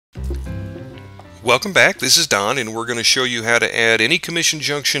Welcome back. This is Don, and we're going to show you how to add any Commission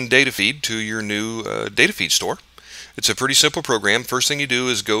Junction data feed to your new data feed store. It's a pretty simple program. First thing you do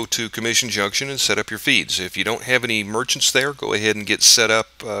is go to Commission Junction and set up your feeds. If you don't have any merchants there, go ahead and get set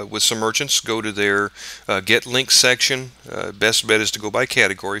up with some merchants. Go to their Get Links section. Best bet is to go by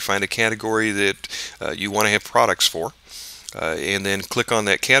category. Find a category that you want to have products for. And then click on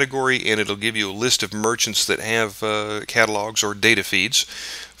that category, and it'll give you a list of merchants that have catalogs or data feeds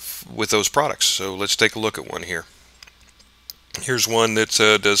with those products. So let's take a look at one here. Here's one that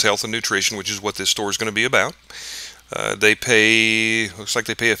does health and nutrition, which is what this store is going to be about. Looks like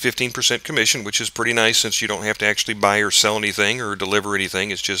they pay a 15% commission, which is pretty nice since you don't have to actually buy or sell anything or deliver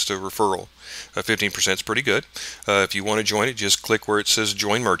anything. It's just a referral. 15% is pretty good. If you want to join it, just click where it says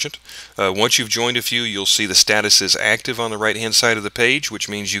Join Merchant. Once you've joined a few, you'll see the status is active on the right-hand side of the page, which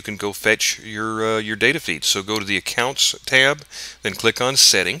means you can go fetch your data feeds. So go to the Accounts tab, then click on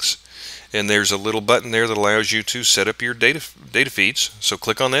Settings. And there's a little button there that allows you to set up your data feeds. So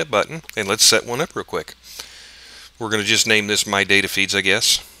click on that button, and let's set one up real quick. We're going to just name this My Data Feeds, I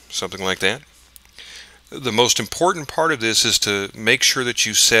guess, something like that. The most important part of this is to make sure that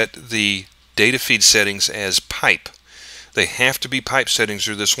you set the data feed settings as pipe. They have to be pipe settings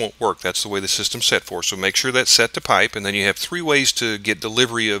or this won't work. That's the way the system's set for. So make sure that's set to pipe, and then you have three ways to get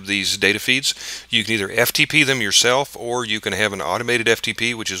delivery of these data feeds. You can either FTP them yourself, or you can have an automated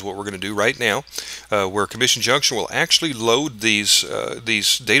FTP, which is what we're going to do right now, where Commission Junction will actually load these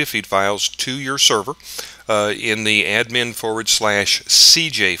data feed files to your server in the admin/CJ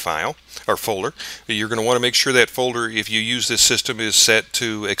file or folder. You're going to want to make sure that folder, if you use this system, is set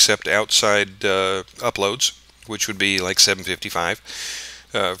to accept outside uploads, which would be like 755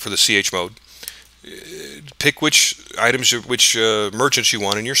 for the CH mode. Pick which merchants you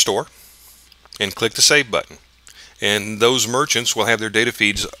want in your store, and click the Save button. And those merchants will have their data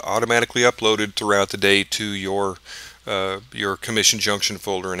feeds automatically uploaded throughout the day to your Commission Junction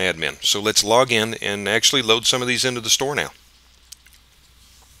folder and admin. So let's log in and actually load some of these into the store now.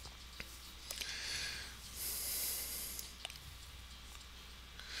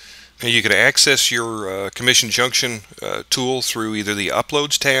 You can access your Commission Junction tool through either the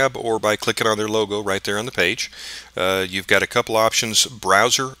Uploads tab or by clicking on their logo right there on the page. You've got a couple options: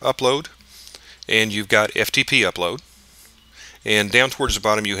 Browser Upload, and you've got FTP Upload. And down towards the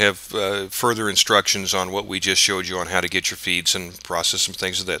bottom you have further instructions on what we just showed you on how to get your feeds and process some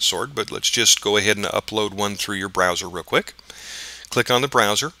things of that sort. But let's just go ahead and upload one through your browser real quick. Click on the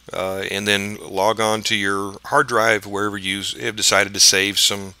browser and then log on to your hard drive wherever you have decided to save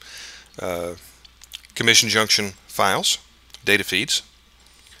some Commission Junction files, data feeds.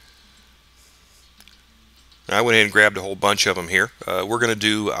 I went ahead and grabbed a whole bunch of them here. We're going to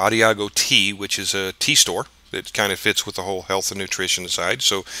do Adiago Tea, which is a tea store that kind of fits with the whole health and nutrition side.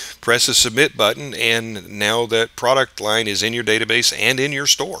 So press the Submit button, and now that product line is in your database and in your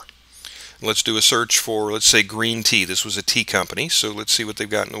store. Let's do a search for, let's say, green tea. This was a tea company, so let's see what they've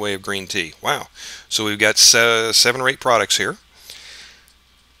got in the way of green tea. Wow. So we've got 7 or 8 products here,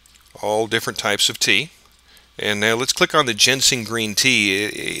 all different types of tea. And now let's click on the ginseng green tea.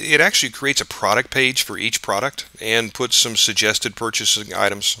 It actually creates a product page for each product and puts some suggested purchasing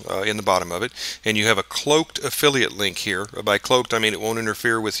items in the bottom of it. And you have a cloaked affiliate link here. By cloaked, I mean it won't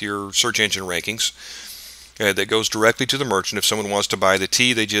interfere with your search engine rankings. That goes directly to the merchant. If someone wants to buy the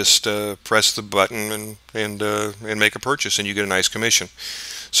tea, they just press the button and make a purchase, and you get a nice commission.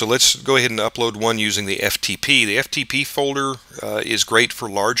 So let's go ahead and upload one using the FTP. The FTP folder is great for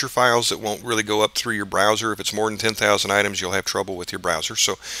larger files that won't really go up through your browser. If it's more than 10,000 items, you'll have trouble with your browser.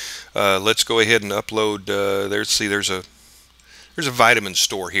 So let's go ahead and upload. Let's see, there's a vitamin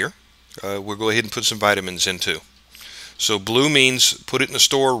store here. We'll go ahead and put some vitamins in too. So blue means put it in the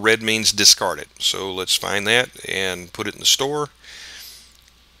store, red means discard it. So let's find that and put it in the store,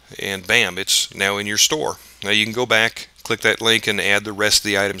 and bam, it's now in your store. Now you can go back, click that link, and add the rest of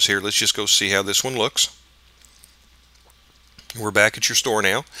the items here. Let's just go see how this one looks. We're back at your store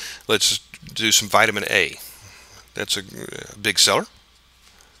now. Let's do some vitamin A. That's a big seller.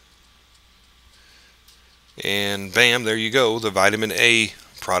 And bam, there you go, the vitamin A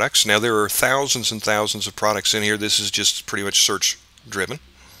products. Now there are thousands and thousands of products in here. This is just pretty much search driven.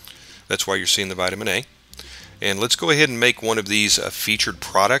 That's why you're seeing the vitamin A. And let's go ahead and make one of these a featured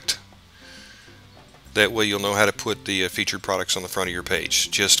product. That way you'll know how to put the featured products on the front of your page.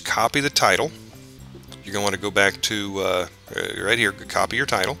 Just copy the title. You're going to want to go back to right here, copy your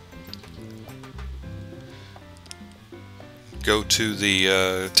title. Go to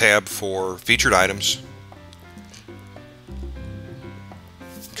the tab for featured items.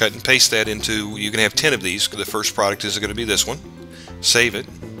 Cut and paste that into, you can have 10 of these. The first product is going to be this one. Save it.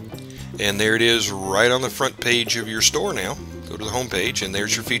 And there it is right on the front page of your store now. Go to the home page and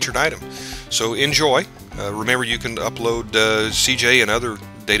there's your featured item. So enjoy. Remember, you can upload CJ and other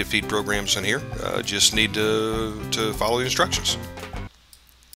data feed programs in here. Just need to follow the instructions.